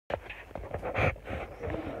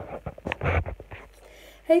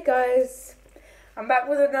Hey guys, I'm back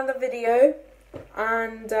with another video,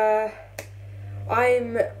 and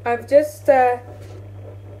I've just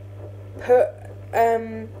put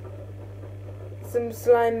some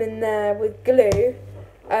slime in there with glue.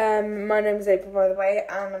 My name's April, by the way,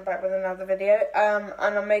 and I'm back with another video. And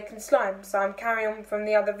I'm making slime, so I'm carrying on from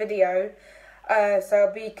the other video. So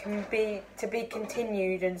it'll be to be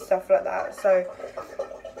continued and stuff like that. So,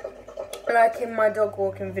 like in my dog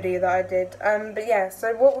walking video that I did. But yeah,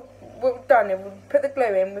 so what we've done is we've put the glue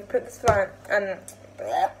in, we've put the slime, and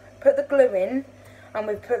put the glue in, and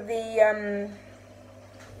we've put the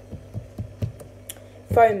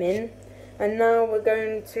foam in, and now we're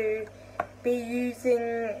going to be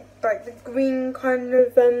using like the green kind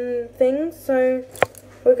of thing. So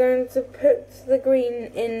we're going to put the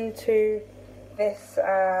green into this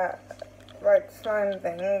like slime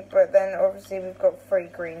thing, but then obviously we've got 3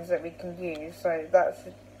 greens that we can use, so that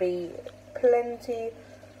should be plenty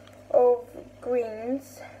of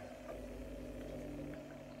greens.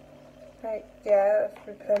 Like, yeah, that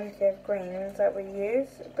should be plenty of greens that we use,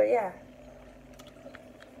 but yeah.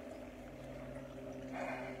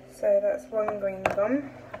 So that's 1 green gone,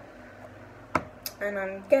 and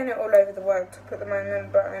I'm getting it all over the worktop at the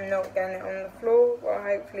moment, but I'm not getting it on the floor. Well,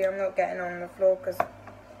 hopefully I'm not getting it on the floor, because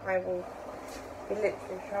I will be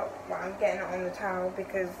literally shocked. Well, I'm getting it on the towel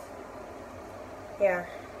because, yeah,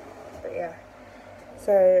 but yeah.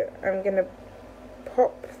 So I'm going to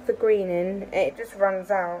pop the green in. It just runs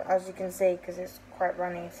out, as you can see, because it's quite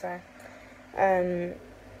runny, so,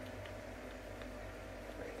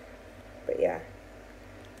 but yeah.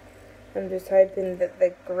 I'm just hoping that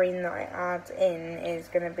the green that I add in is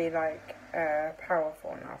going to be like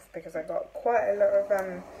powerful enough, because I got quite a lot of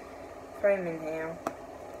foam in here.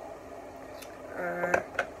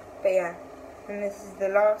 But yeah, and this is the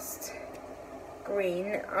last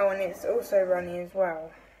green. Oh, and it's also runny as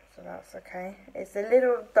well, so that's okay. It's a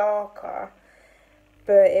little darker,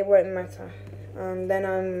 but it won't matter. Then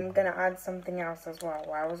I'm going to add something else as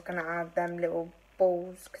well. I was going to add them little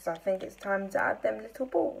balls, because I think it's time to add them little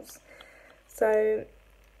balls. So,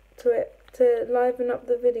 to liven up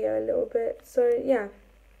the video a little bit. So, yeah.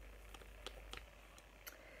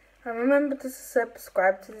 And remember to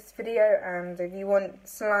subscribe to this video, and if you want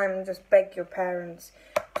slime, just beg your parents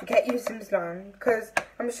to get you some slime, because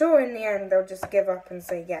I'm sure in the end they'll just give up and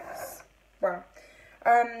say yes. Well,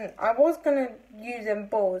 I was going to use them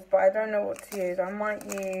balls, but I don't know what to use. I might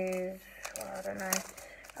use, well, I don't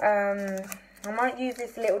know. I might use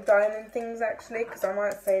this little diamond things actually, because I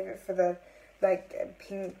might save it for the like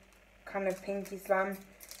pink, kind of pinky slime,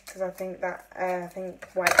 because I think that I think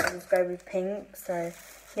white ones go with pink. So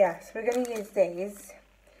yeah, so we're going to use these.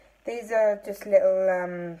 These are just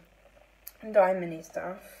little diamondy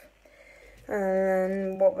stuff, and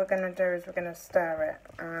then what we're going to do is we're going to stir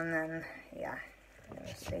it, and then yeah, we're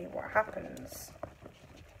going to see what happens.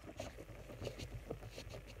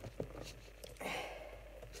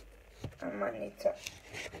 I might need to.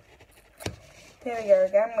 Here we go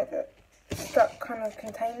again with the stuck kind of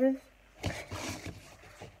containers.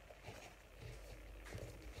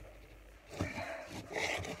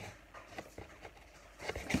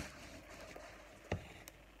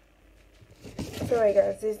 Sorry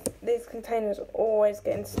guys, these containers are always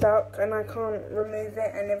getting stuck, and I can't remove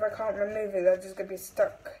it, and if I can't remove it, they're just going to be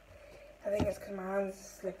stuck. I think it's because my hands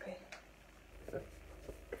are slippy.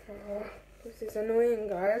 Oh, this is annoying,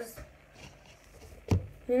 guys.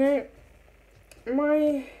 You know,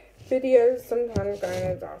 my videos sometimes go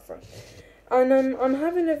in a disaster. And I'm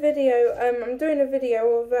having a video, I'm doing a video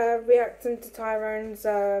of reacting to Tyrone's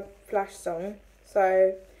Flash song.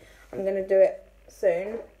 So I'm going to do it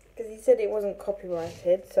soon, because he said it wasn't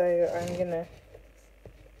copyrighted. So I'm going to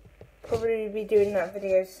probably be doing that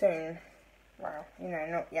video soon. Well, you know,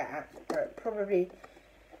 not yet, but probably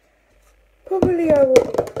I will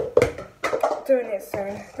be doing it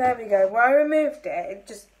soon. There we go. Well, I removed it. It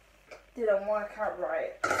just didn't work out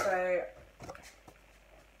right. So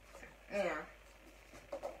yeah.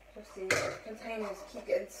 Just these containers keep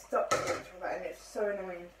getting stuck with each other, and it's so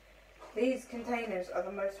annoying. These containers are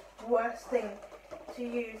the most worst thing to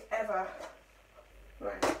use ever.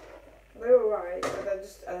 Right. They're alright, but they're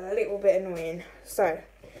just a little bit annoying. So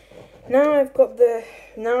now I've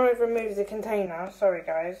removed the container. Sorry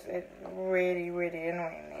guys, it's really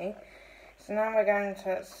annoying me. So now we're going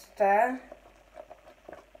to stir.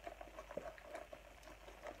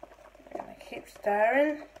 We're going to keep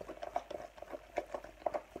stirring.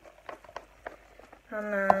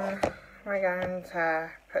 And then we're going to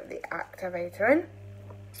put the activator in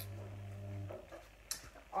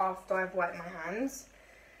after I've wiped my hands.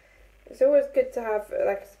 It's always good to have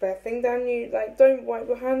like a spare thing down you. Like, don't wipe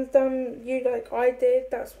your hands down you like I did.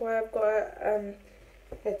 That's why I've got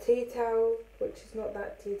a tea towel, which is not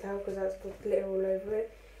that tea towel because that's got glitter all over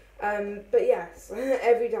it. But yes,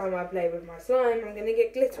 every time I play with my slime, I'm gonna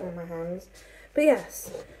get glitter on my hands. But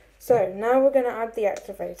yes, so now we're gonna add the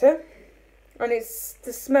activator, and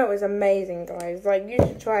the smell is amazing, guys. Like, you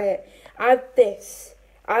should try it. Add this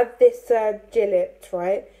Gillette,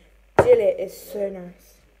 right? Gillette is so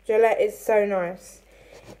nice. Gillette is so nice.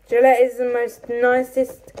 Gillette is the most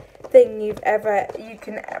nicest thing you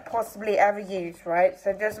can possibly ever use, right?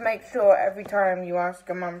 So just make sure every time you ask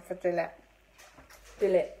your mum for Gillette,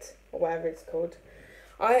 or whatever it's called.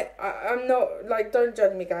 I'm not, like, don't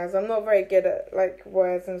judge me, guys. I'm not very good at, like,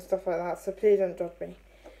 words and stuff like that, so please don't judge me.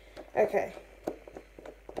 Okay.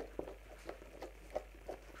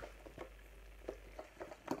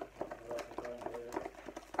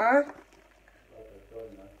 Oh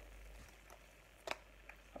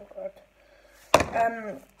god.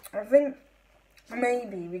 I think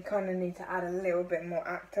maybe we kind of need to add a little bit more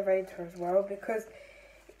activator as well, because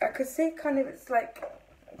I could see kind of it's like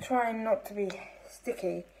trying not to be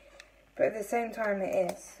sticky, but at the same time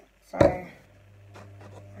it is. So I'm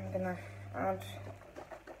gonna add.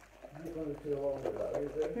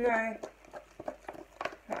 No.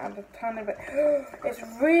 Add a ton of it. It's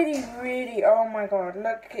really, oh my god,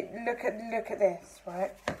 look at this,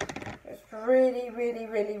 right? It's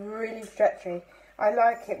really stretchy. I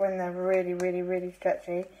like it when they're really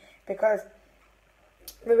stretchy, because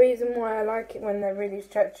the reason why I like it when they're really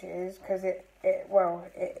stretchy is because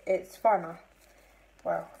it's funner.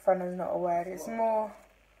 Well, funner's not a word, it's more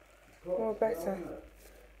better.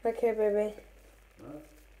 Look here, baby.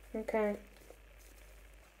 Okay.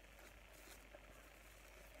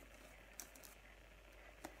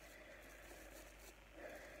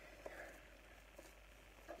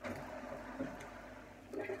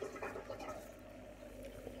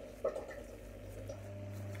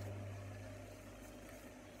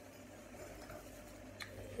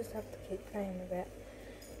 Just have to keep playing with it.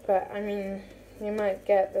 But I mean, you might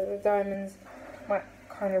get that the diamonds might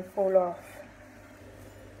kind of fall off.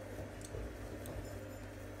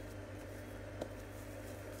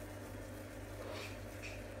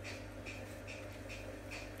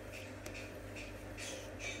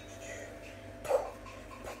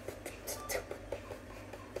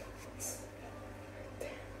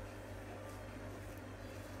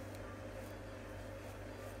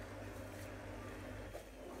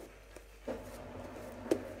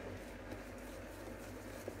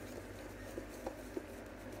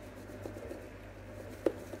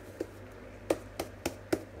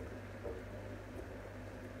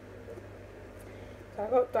 So I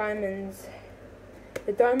got diamonds.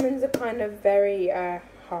 The diamonds are kind of very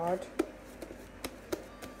hard.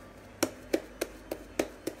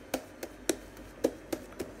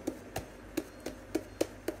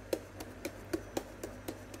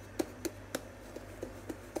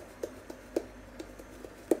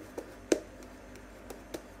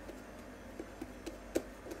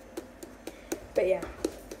 But yeah,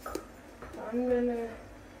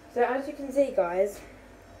 so as you can see, guys,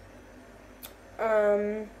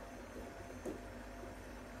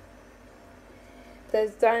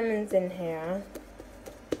 there's diamonds in here.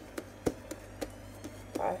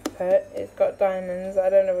 I've put, it's got diamonds. I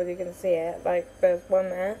don't know whether you can see it, like there's one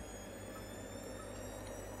there.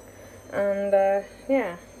 And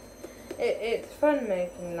yeah, it's fun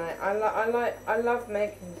making, like I love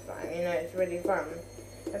making slime, you know, it's really fun.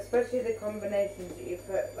 Especially the combinations that you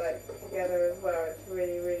put like together as well, it's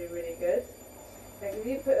really good. Like if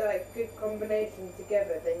you put like good combinations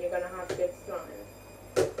together, then you're gonna have good slime.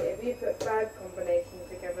 If you put bad combinations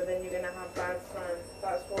together, then you're gonna have bad slime.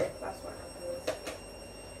 That's what happens.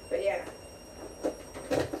 But yeah.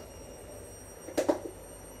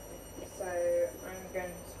 So I'm going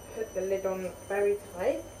to put the lid on very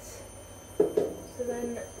tight, so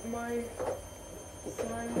then my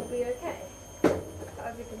slime will be okay.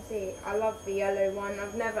 As you can see, I love the yellow one.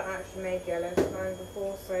 I've never actually made yellow slime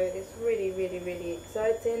before, so it's really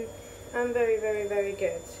exciting and very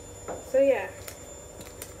good. So yeah,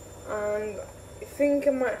 and I think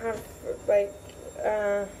I might have like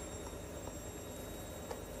I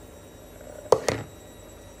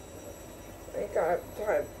got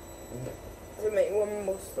time to make one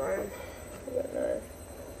more slime. I don't know.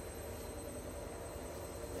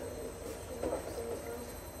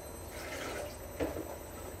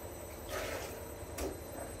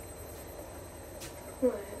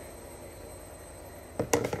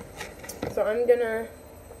 So I'm gonna,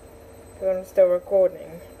 because I'm still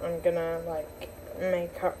recording, I'm gonna like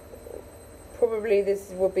make up, probably probably this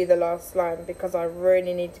will be the last slime because I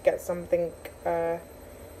really need to get something to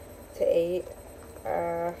eat.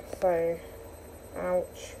 So,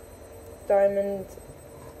 ouch. Diamond.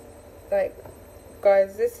 Like,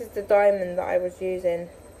 guys, this is the diamond that I was using.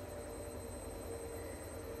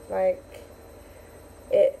 Like,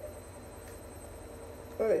 it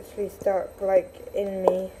literally stuck, like, in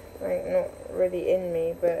me. Like, not really in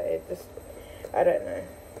me, but it just, I don't know.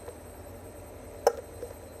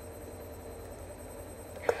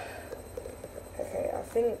 Okay, I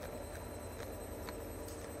think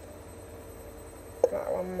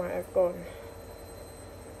that one might have gone.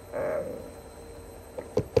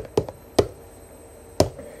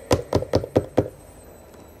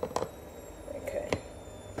 Okay.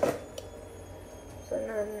 So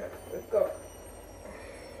now we've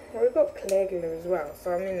got clear glue as well,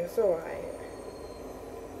 so I mean it's alright.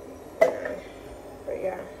 But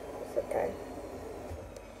yeah, it's okay.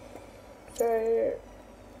 So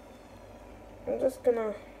I'm just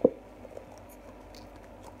gonna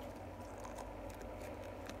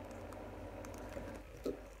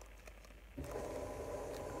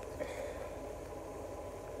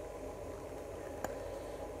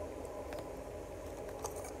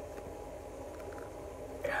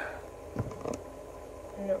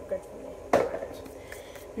not good for me. Right.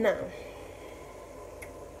 Now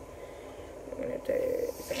I'm gonna do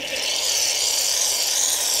something.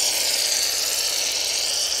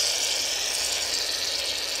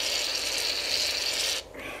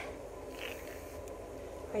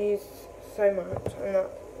 I used so much, and that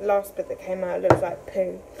last bit that came out looks like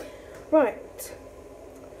poo. Right,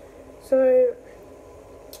 so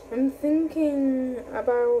I'm thinking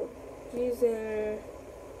about using,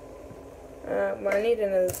 well, I need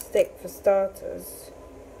another stick for starters.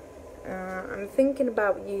 I'm thinking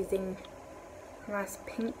about using a nice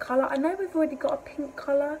pink colour. I know we've already got a pink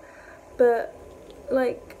colour, but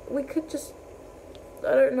like we could just,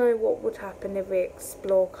 I don't know what would happen if we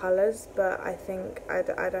explore colours, but I think, I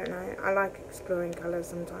don't know, I like exploring colours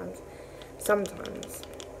sometimes. Sometimes.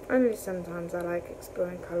 Only sometimes I like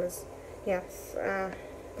exploring colours. Yes, I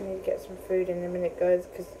need to get some food in a minute, guys,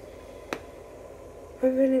 because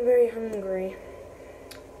I'm feeling very hungry.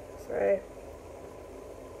 So,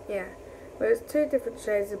 yeah. Well, it's two different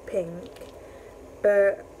shades of pink,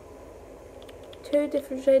 but two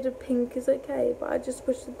different shades of pink is okay, but I just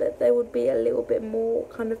wish that there would be a little bit more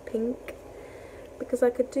kind of pink, because I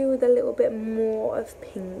could do with a little bit more of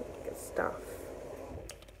pink stuff.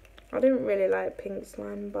 I didn't really like pink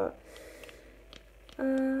slime, but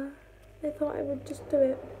I thought I would just do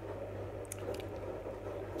it.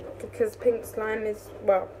 Because pink slime is,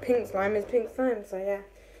 well, pink slime is pink slime, so yeah.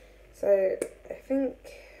 So I think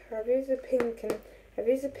I've used the pink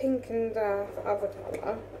and other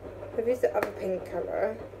colour. I've used the other pink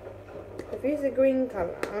colour. I've used the green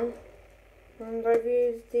colour. And I've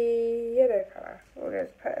used the yellow colour. We'll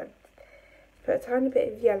just put a tiny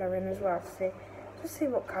bit of yellow in as well to just see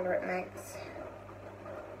what colour it makes.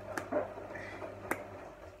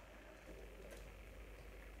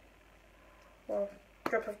 Well, a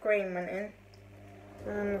drop of green went in.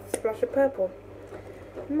 And a splash of purple.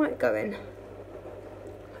 Might go in.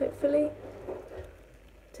 Hopefully.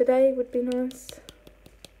 Today would be nice.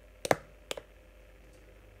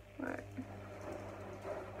 Right.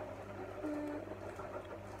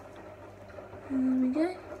 There we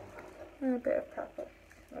go. And a bit of purple.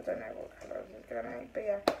 I don't know what colour this is going to make, but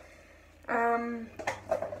yeah. And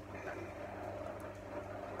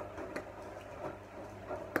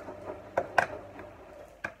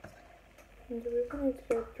if we wanted to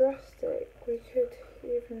go drastic, we could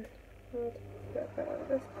even add a bit of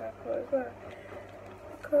this purple as well.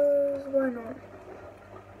 Because why not?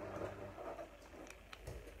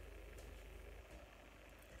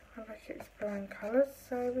 I like exploring colours,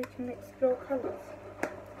 so we can explore colours.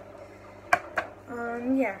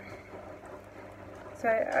 Yeah. So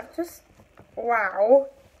I've just, wow,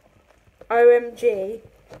 OMG.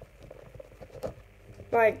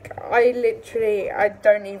 Like, I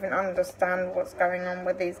don't even understand what's going on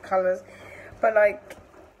with these colours. But like,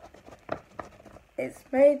 it's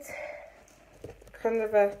made kind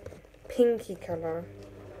of a pinky colour.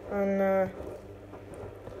 And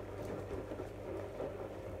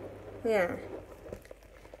yeah.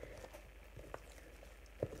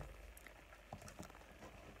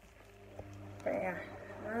 But yeah,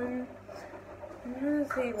 I'm trying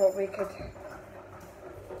to see what we could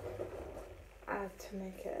add to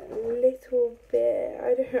make it a little bit.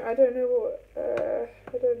 I don't know what. I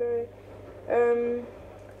don't know.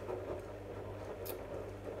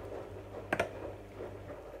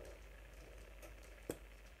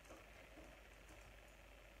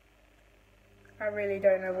 really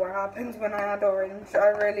don't know what happens when I add orange. I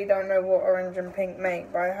really don't know what orange and pink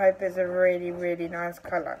make, but I hope it's a really, really nice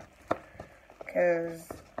colour. Because,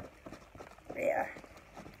 yeah.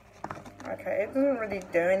 Okay, it doesn't really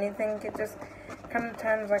do anything. It just kind of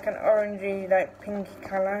turns like an orangey, like pinky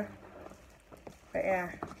colour. But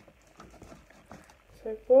yeah.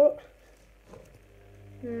 So what?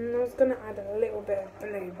 I was going to add a little bit of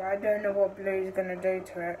blue, but I don't know what blue is going to do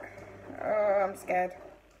to it. Oh, I'm scared.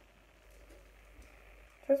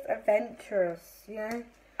 Just adventurous, you know?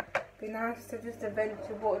 Be nice to just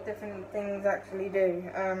adventure what different things actually do.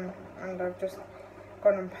 And I've just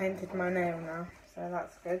gone and painted my nail now, so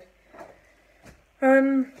that's good.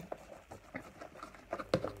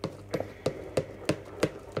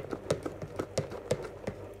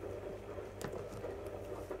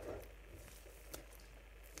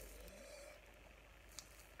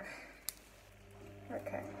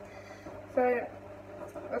 Okay,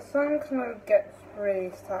 so the sun kind of gets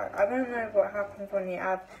really stark. I don't know what happens when you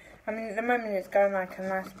add. I mean, at the moment it's going like a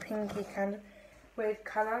nice pinky kind of weird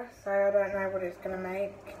colour, so I don't know what it's going to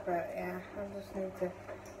make. But yeah, I just need to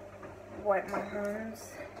wipe my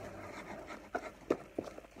hands.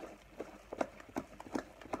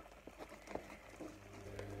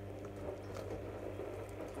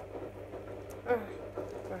 Oh,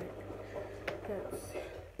 right. Let's see.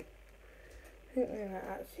 I think I'm going to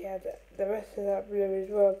actually add the rest of that blue as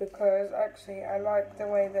well, because actually I like the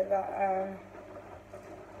way that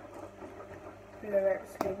blue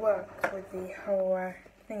actually works with the whole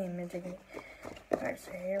thingy-majiggy.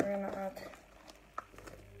 Actually, we're going to add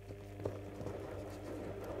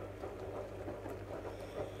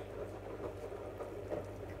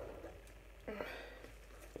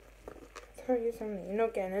tell you something, you're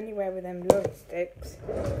not getting anywhere with them lolly sticks.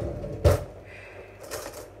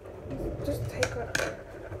 Just take out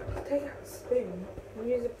a spoon and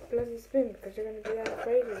use a bloody spoon, because you're going to be out of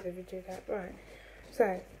phrases if you do that. Right,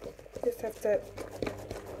 so just have to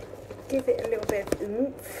give it a little bit of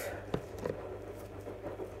oomph.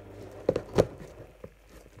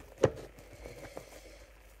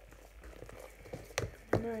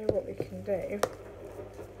 Now what we can do,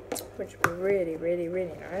 which would be really, really,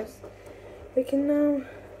 really nice, we can now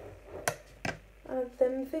add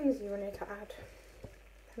them things you wanted to add.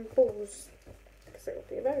 And balls, because it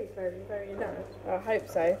will be very, very, very nice. I hope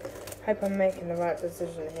so. I hope I'm making the right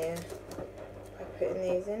decision here by putting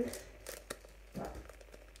these in.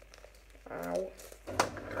 Ow.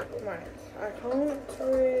 Right, I can't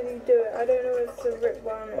really do it. I don't know if it's a rip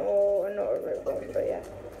one or not a rip one, but yeah.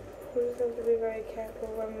 We just have to be very careful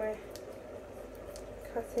when we're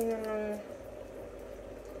cutting along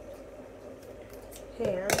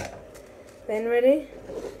here. Then ready?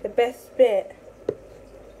 The best bit.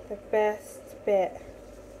 The best bit.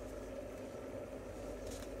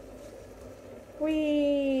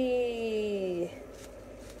 Whee!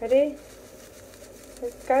 Ready?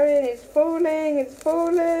 It's going, it's falling, it's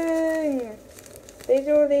falling! These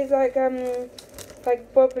are all these like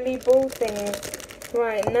bubbly ball things.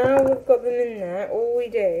 Right, now we've got them in there, all we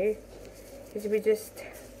do is we just,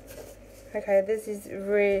 okay, this is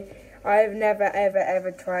really, I've never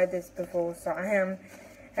ever tried this before, so I am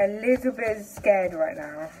a little bit scared right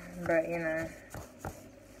now, but you know,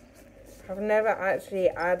 I've never actually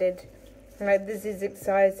added, like, this is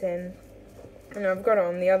exciting, and I've got it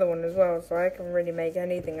on the other one as well, so I can really make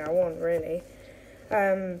anything I want, really,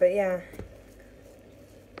 but yeah.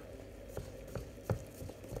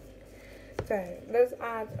 So, let's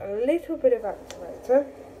add a little bit of activator.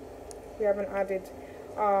 We haven't added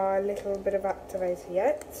our little bit of activator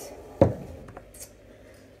yet.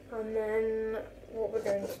 And then what we're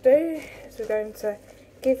going to do is we're going to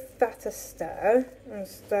give that a stir and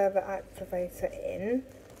stir the activator in.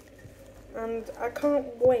 And I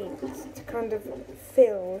can't wait to kind of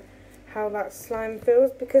feel how that slime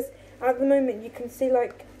feels, because at the moment you can see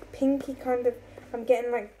like pinky kind of, I'm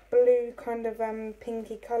getting like blue kind of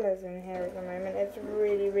pinky colours in here at the moment. It's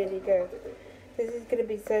really, really good. This is going to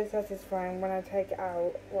be so satisfying when I take it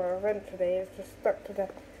out. Well, eventually it's just stuck to the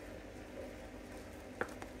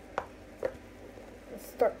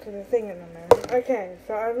thing at the moment. Okay,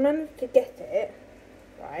 so I've managed to get it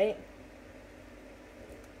right.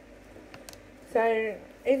 So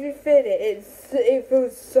if you feel it, it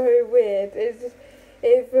feels so weird.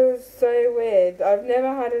 It feels so weird. I've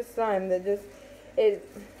never had a slime that just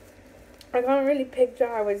I can't really picture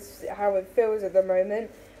how it feels at the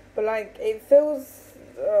moment, but like it feels,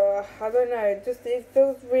 I don't know, it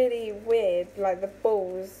feels really weird. Like the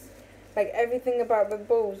balls, like everything about the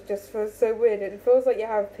balls just feels so weird. It feels like you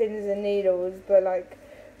have pins and needles, but like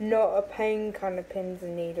not a pain kind of pins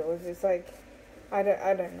and needles. It's like I don't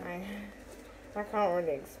know. I can't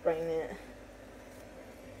really explain it.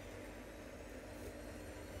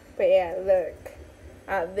 But yeah, look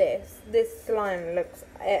at this. This slime looks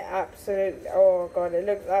absolutely, oh god, it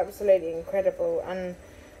looks absolutely incredible. And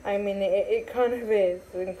I mean, it kind of is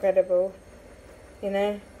incredible, you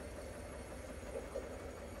know?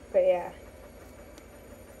 But yeah.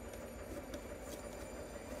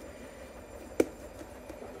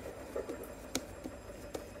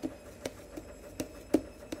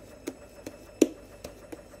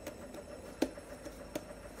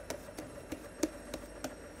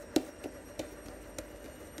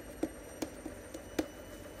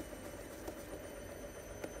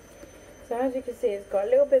 So as you can see, it's got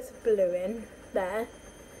little bits of blue in there.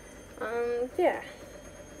 Yeah.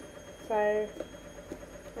 So,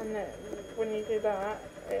 and when you do that,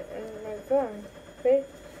 it makes slime. See?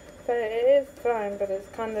 So it is slime, but it's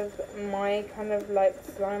kind of my kind of like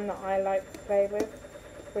slime that I like to play with,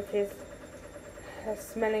 which is a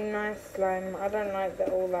smelling nice slime. I don't like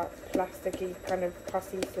all that plasticky kind of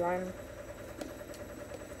pussy slime.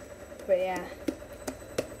 But yeah.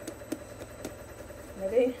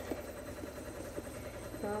 Ready?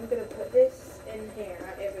 Now I'm going to put this in here,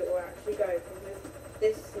 if it will actually go, because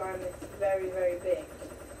this slime is very, very big.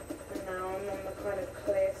 And now I'm on the kind of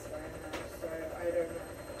clear slime now, so I don't know.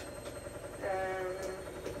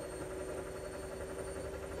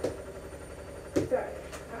 So, that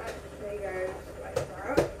actually goes like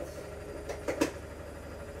that.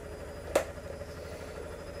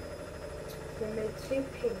 So I made 2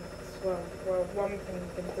 pinks, well 1 pink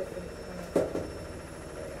and different kind of.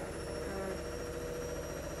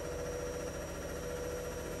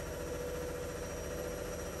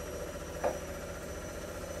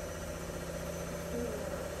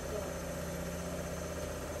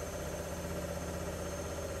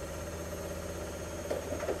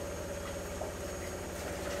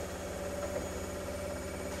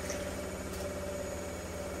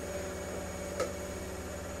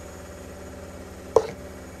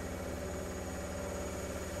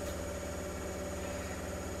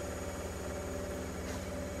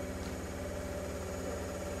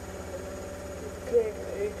 Clear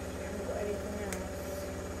glue, because we haven't got anything else.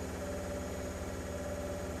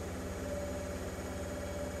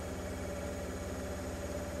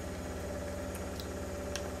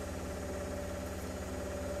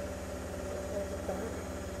 There's that.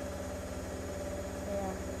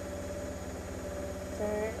 Yeah. So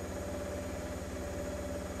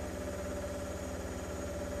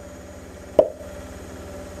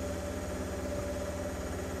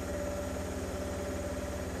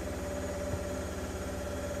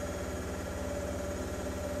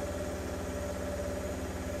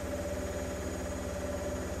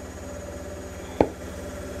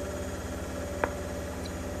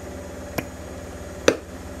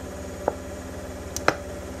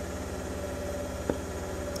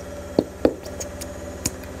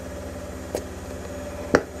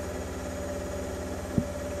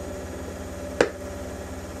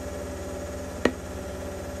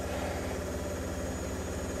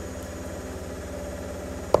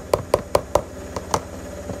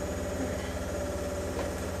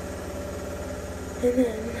and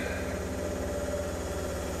then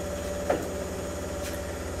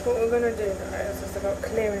what we're gonna do guys is about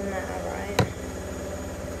clearing that out, right?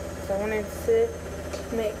 So I wanted to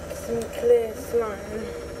make some clear slime.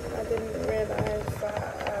 I didn't realise that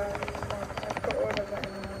I've got all of it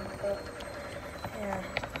in one, but yeah.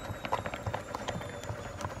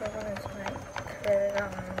 So I wanted to make clear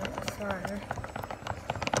slime.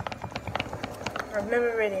 I've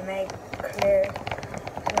never really made clear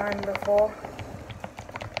slime before.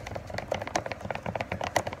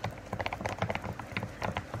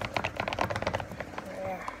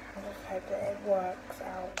 That it works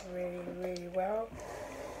out really, really well,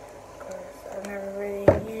 because I've never really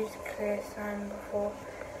used clear slime before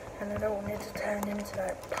and I don't want it to turn into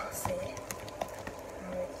like pussy.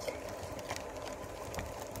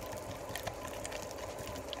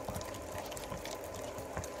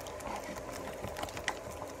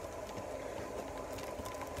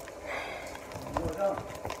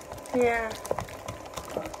 Yeah.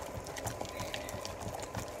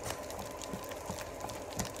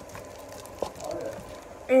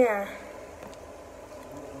 Yeah.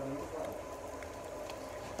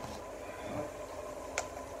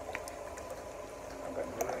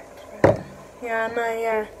 Yeah, no,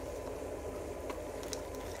 yeah.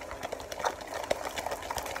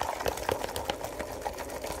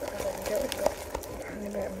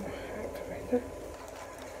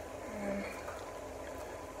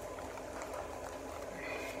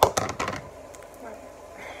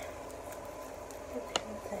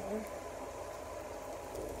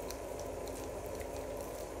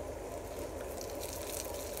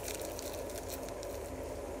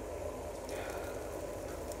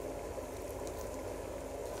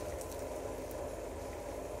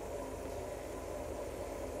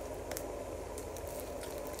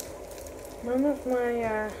 None of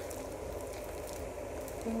my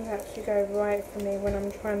things actually go right for me when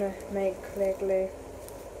I'm trying to make clear glue.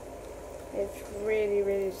 It's really,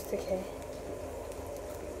 really sticky.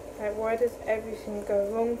 Like, why does everything go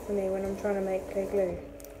wrong for me when I'm trying to make clear glue?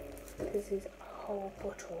 This is a whole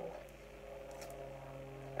bottle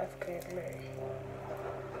of clear glue.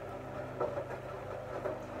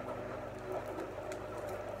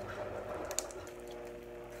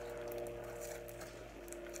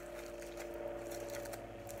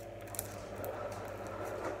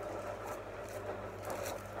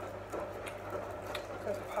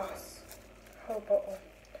 Just pass. Whole bottle.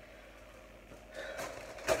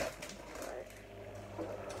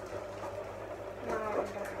 Now I'm going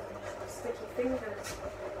to have sticky fingers.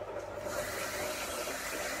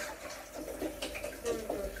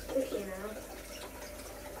 Sticky now.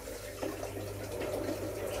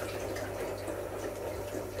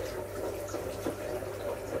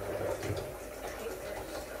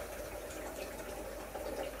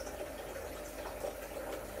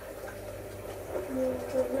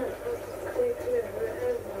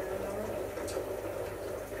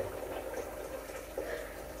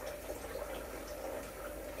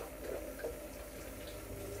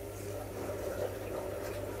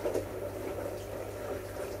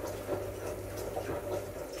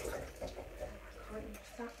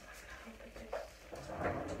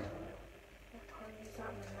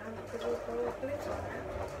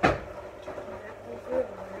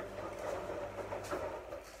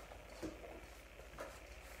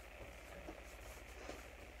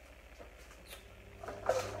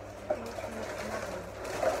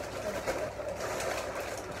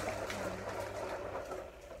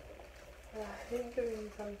 I think doing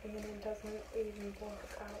something and it doesn't even work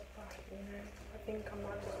out right, you know. I think I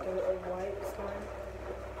might just do it a white slime.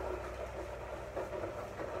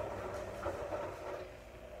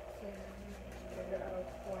 Yeah, just do it a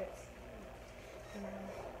white slime.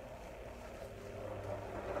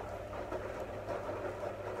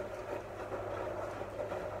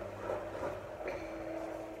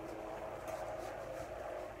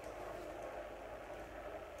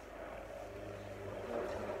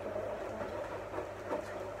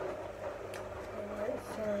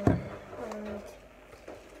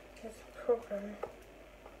 Problem.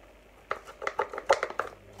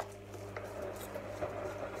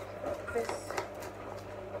 This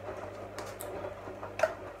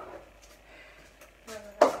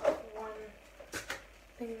one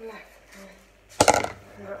thing left now,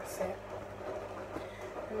 and that's it.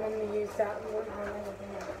 And when we use that, we won't have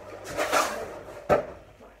anything else.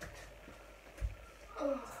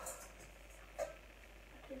 Oh, I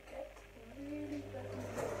do get really bad.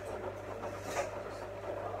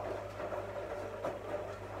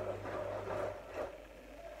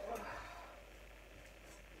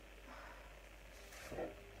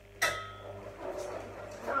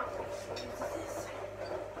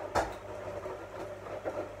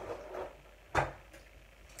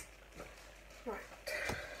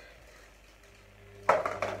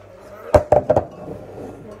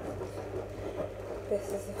 This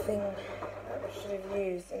is the thing that we should have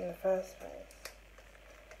used in the first place.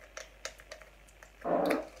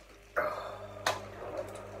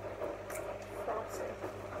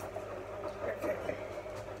 Okay.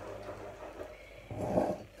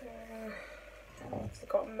 I've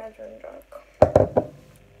got a measuring jug.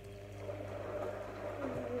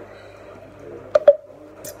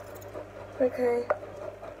 Okay.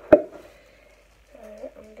 So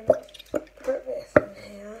I'm gonna put this in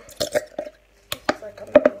here. It's like a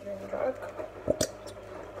measuring jug.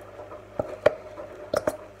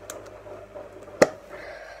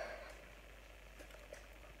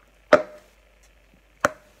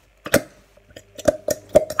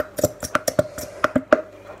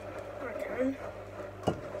 Okay.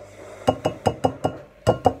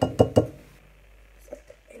 So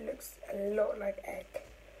it looks a lot like egg,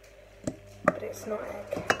 but it's not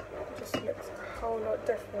egg. It just looks a whole lot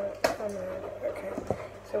different from egg. Okay.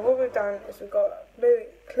 So what we've done is we've got clear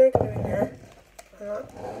glue in here, and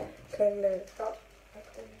clear glue up.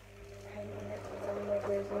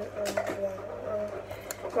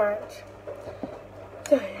 Right.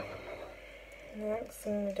 So the next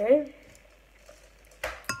thing we do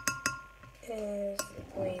is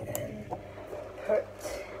we then put,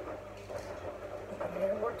 I don't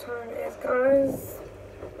know what time it is, guys.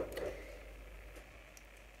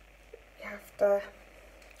 You have to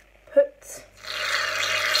put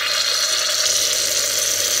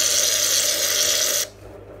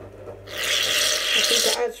I think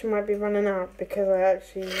it actually might be running out because I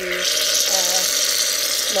actually used,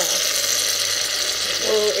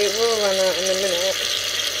 well, it will run out in a minute.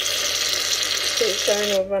 it's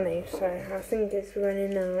going all runny, so I think it's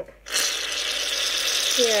running out.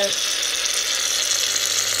 Yeah.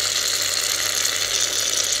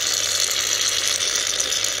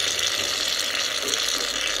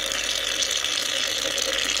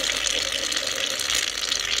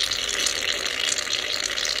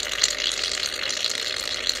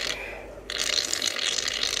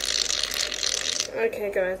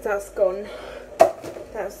 Okay guys, that's gone.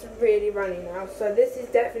 That's really runny now. So this is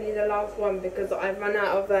definitely the last one because I've run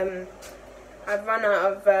out of the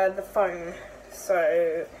foam.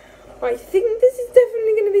 So I think this is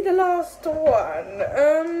definitely going to be the last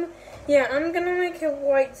one. Yeah, I'm gonna make a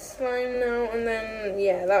white slime now, and then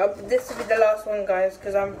yeah, this will be the last one, guys,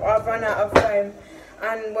 because I've run out of foam.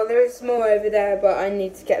 And well, there is more over there, but I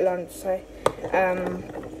need to get lunch. So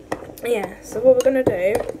yeah. So what we're gonna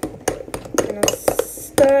do? We're gonna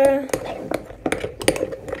stir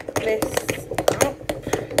this up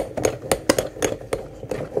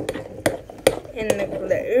in the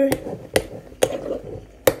glue.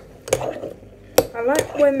 I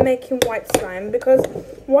like when making white slime because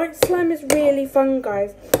white slime is really fun,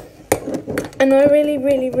 guys, and I really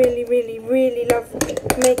love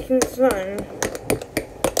making slime,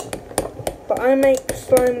 but I make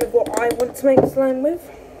slime with what I want to make slime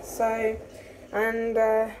with. So, and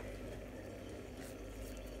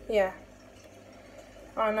yeah,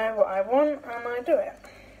 I know what I want and I do it.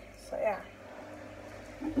 So yeah.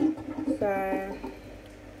 So,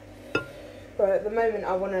 but at the moment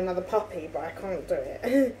I want another puppy, but I can't do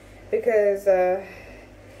it because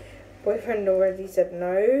boyfriend already said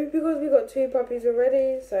no because we got 2 puppies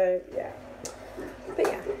already. So yeah. But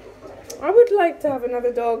yeah, I would like to have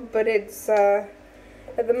another dog, but it's at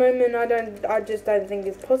the moment I just don't think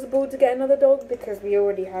it's possible to get another dog because we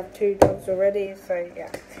already have 2 dogs already. So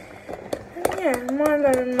yeah. Yeah,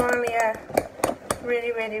 Milo and Marley are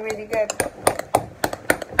really good.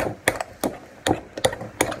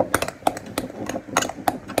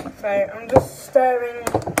 So I'm just stirring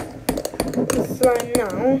the slime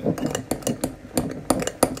now.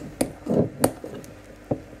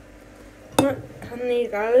 I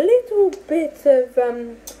need a little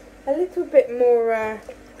bit more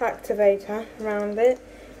activator around it,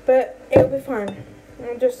 but it'll be fine.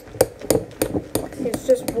 It's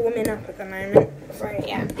just warming up at the moment, so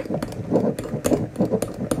yeah.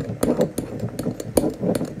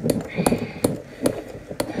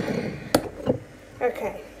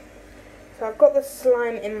 Okay, so I've got the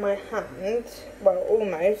slime in my hand, well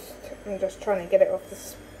almost. I'm just trying to get it off the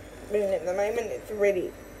spoon at the moment, it's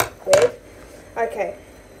really weird. Okay,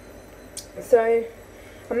 so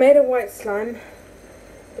I made a white slime,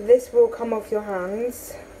 but this will come off your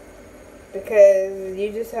hands, because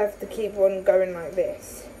you just have to keep on going like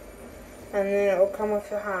this, and then it will come off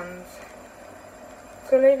your hands.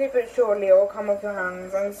 Slowly but surely it will come off your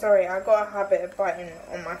hands. I'm sorry, I got a habit of biting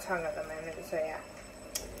on my tongue at the moment, so yeah.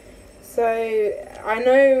 So I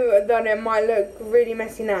know that it might look really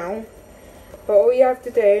messy now, but all you have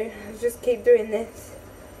to do is just keep doing this.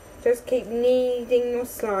 Just keep kneading your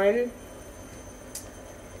slime,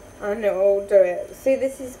 and it will do it. See,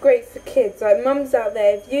 this is great for kids, like mums out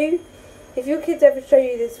there. If your kids ever show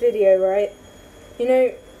you this video, right, you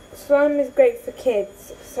know, slime is great for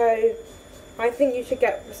kids, so I think you should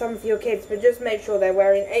get some for your kids, but just make sure they're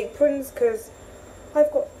wearing aprons, because I've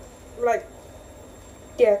got, like,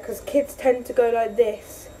 yeah, because kids tend to go like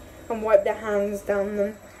this and wipe their hands down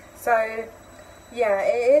them. So, yeah,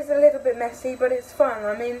 it is a little bit messy, but it's fun.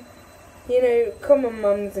 I mean, you know, come on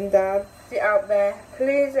mums and dads out there,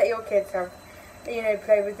 please let your kids have, you know,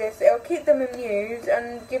 play with this. It'll keep them amused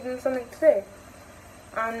and give them something to do.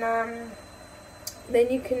 And then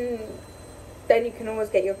you can always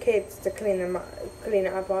get your kids to clean it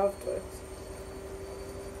up afterwards.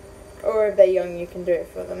 Or if they're young, you can do it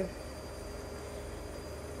for them.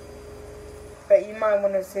 But you might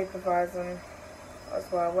want to supervise them as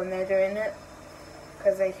well when they're doing it,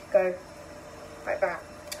 because they could go like that,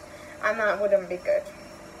 and that wouldn't be good.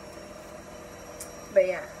 But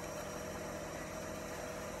yeah.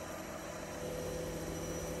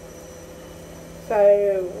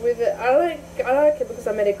 So with it, I like it because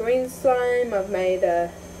I made a green slime, I've made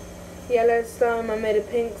a yellow slime, I made a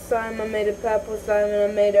pink slime, I made a purple slime,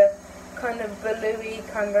 and I made a kind of bluey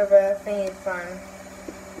kind of a thingy slime.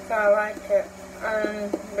 So I like it.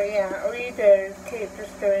 But yeah, all you do is keep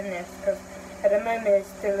just doing this, because at the moment it's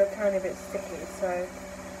still a tiny bit sticky. So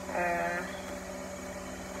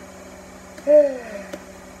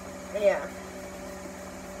yeah.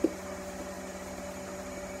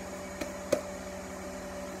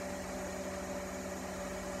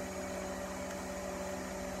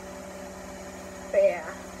 But yeah,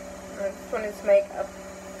 I just wanted to make a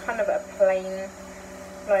kind of a plain,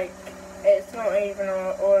 like, it's not even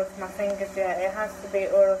all of my fingers yet. It has to be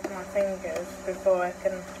all of my fingers before I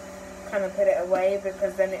can kind of put it away,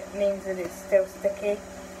 because then it means that it's still sticky.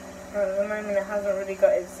 At the moment it hasn't really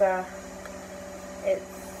got its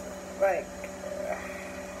like,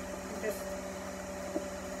 just,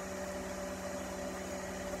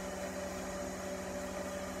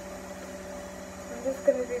 I'm just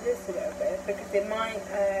going to do this a little bit, because it might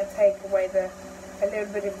take away a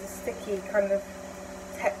little bit of the sticky kind of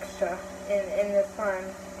texture in the slime.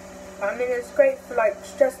 I mean, it's great for like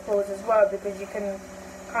stress balls as well, because you can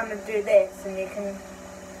kind of do this and you can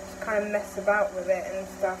just kind of mess about with it and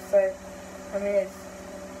stuff. So I mean, it's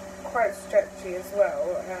quite stretchy as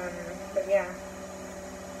well, but yeah.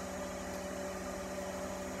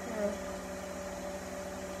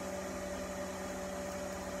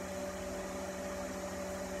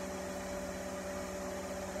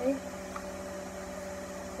 Okay.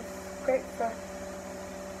 It's great for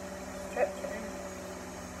stretching.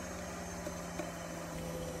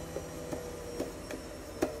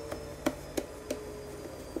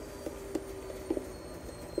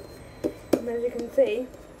 And as you can see,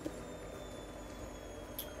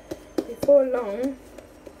 before long,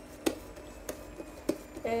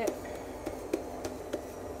 and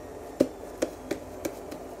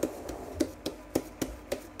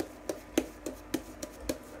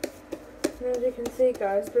as you can see,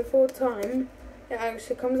 guys, before time, it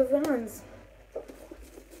actually comes off the hands.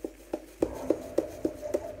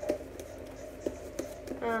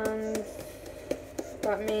 And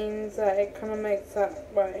that means that it kind of makes that,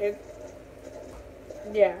 well,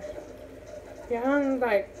 yeah. Your hands,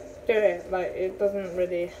 like, do it, like, it doesn't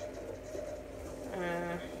really,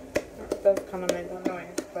 it does kind of make that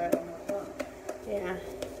noise, but, yeah.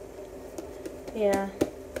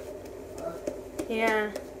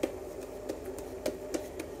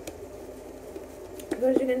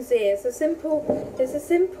 As you can see, it's a simple, just a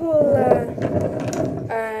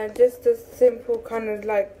simple kind of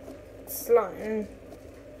like slime.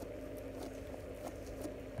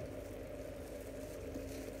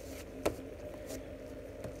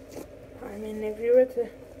 I mean, if you were to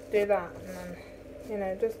do that and then, you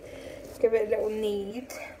know, just give it a little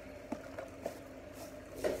knead.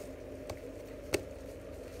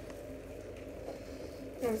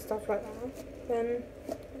 And stuff like that, then,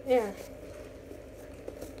 yeah.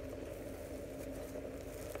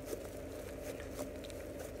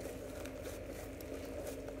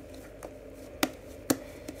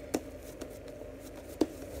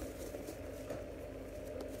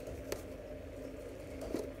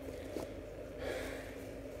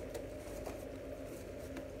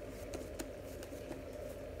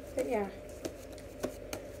 But yeah,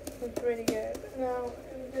 it's really good. Now,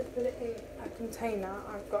 just put it in a container.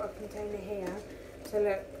 I've got a container here. So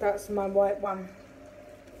look, that's my white one.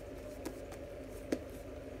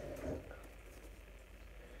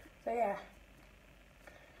 So yeah,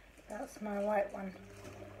 that's my white one.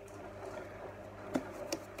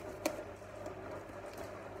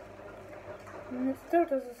 And it still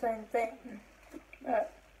does the same thing,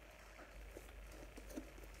 but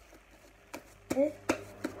okay.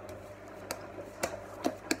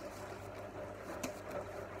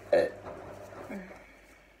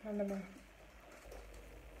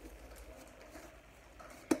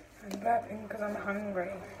 I'm burping because I'm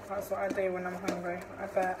hungry. That's what I do when I'm hungry. I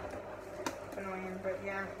burp. It's annoying, but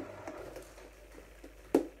yeah.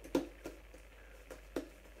 There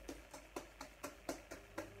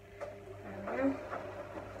we go.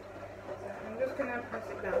 So I'm just going to press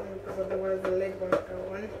it down because otherwise the lid won't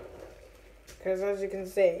go on. Because as you can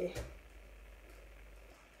see,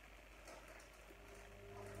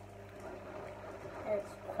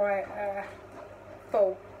 it's quite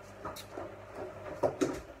full.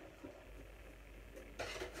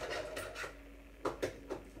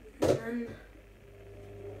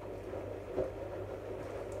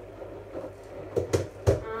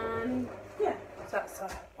 And yeah, so that's a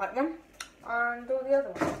white one and all the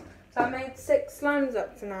other ones. So I made 6 slimes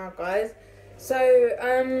up to now, guys. So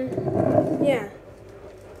yeah.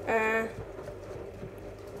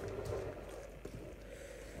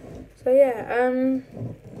 So yeah,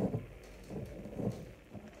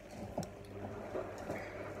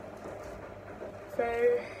 so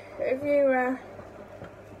if you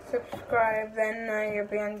subscribe, then you'll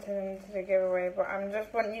be entered into the giveaway. But I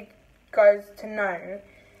just want you guys to know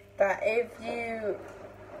that if you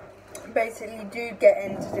basically do get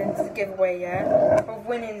entered into the giveaway, yeah, of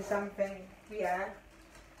winning something, yeah,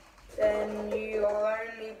 then you'll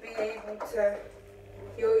only be able to,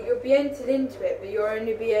 you'll be entered into it, but you'll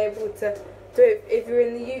only be able to So if you're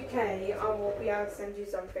in the UK, I will be able to send you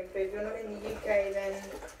something. But if you're not in the UK, then,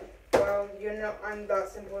 well, you're not, and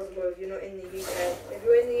that's impossible if you're not in the UK. If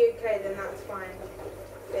you're in the UK, then that's fine.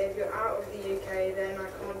 But if you're out of the UK, then I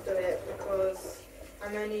can't do it because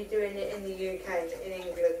I'm only doing it in the UK, in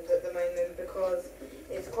England at the moment, because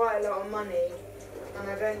it's quite a lot of money. And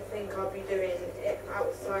I don't think I'll be doing it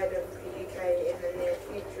outside of the UK in the near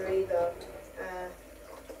future either.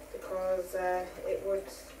 Because it would...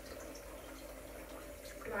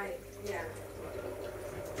 Like, yeah.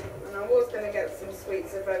 And I was going to get some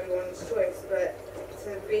sweets of everyone's choice, but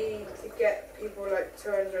to get people like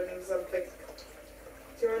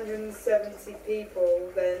 270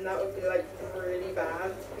 people, then that would be like really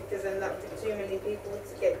bad, because then that would be too many people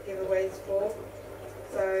to get giveaways for.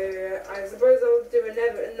 So I suppose I'll do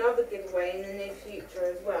another giveaway in the near future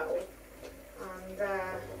as well. And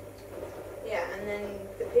yeah, and then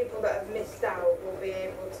the people that have missed out will be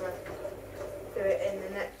able to do it in the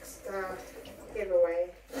next giveaway.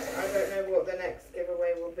 I don't know what the next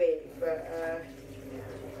giveaway will be, but yeah.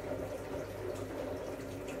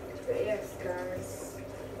 But yes, guys,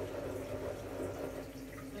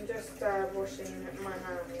 I'm just washing my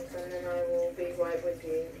hands, and then I will be right with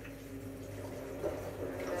you.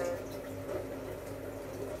 And,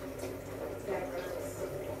 yeah, guys.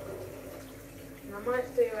 And I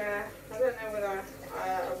might do I don't know whether I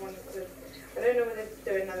wanted to. I don't know whether to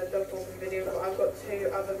do another dog walking video, but I've got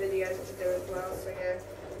 2 other videos to do as well, so yeah.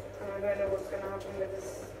 And I don't know what's going to happen with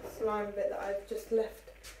this slime bit that I've just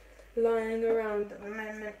left lying around at the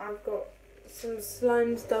moment. I've got some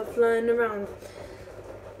slime stuff lying around.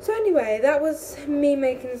 So anyway, that was me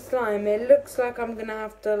making slime. It looks like I'm going to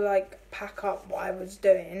have to like pack up what I was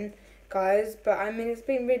doing, guys, but I mean, it's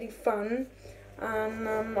been really fun. I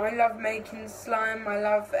love making slime. I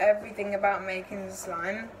love everything about making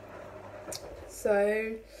slime.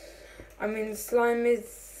 So, I mean, slime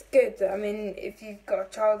is good. I mean, if you've got a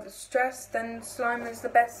child that's stressed, then slime is the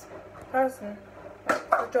best person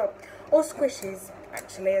for the job. Or squishies,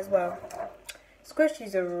 actually, as well.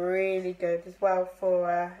 Squishies are really good as well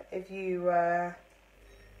for if you...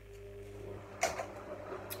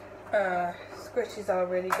 squishies are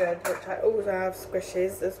really good, which I also have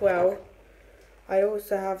squishies as well. I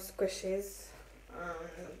also have squishies.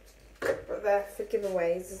 But they're for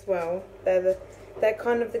giveaways as well. They're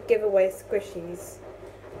kind of the giveaway squishies.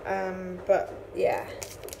 But yeah.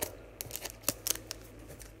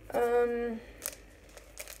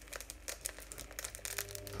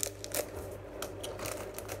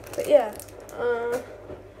 But yeah. But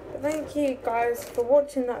thank you guys for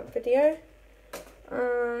watching that video.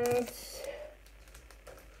 And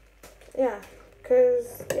yeah,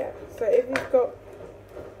 because yeah. So if you've got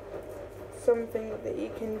something that you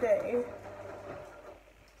can do,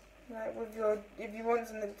 like with your, if you want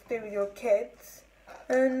something to do with your kids,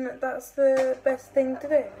 then that's the best thing to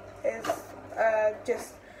do, is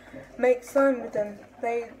just make slime with them.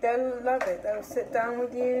 They'll love it. They'll sit down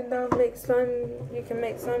with you and they'll make slime. You can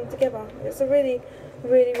make slime together. It's a really,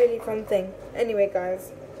 really, really fun thing. Anyway,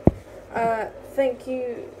 guys, thank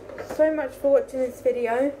you so much for watching this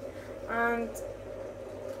video, and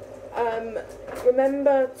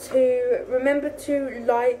remember to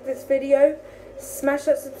like this video, smash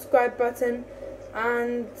that subscribe button,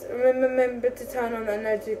 and remember to turn on the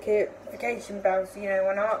notification bell so you know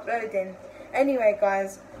when I'm uploading. Anyway,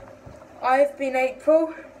 guys, I've been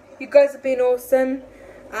April. You guys have been awesome,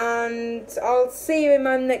 and I'll see you in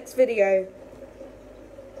my next video.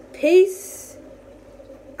 Peace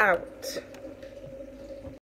out.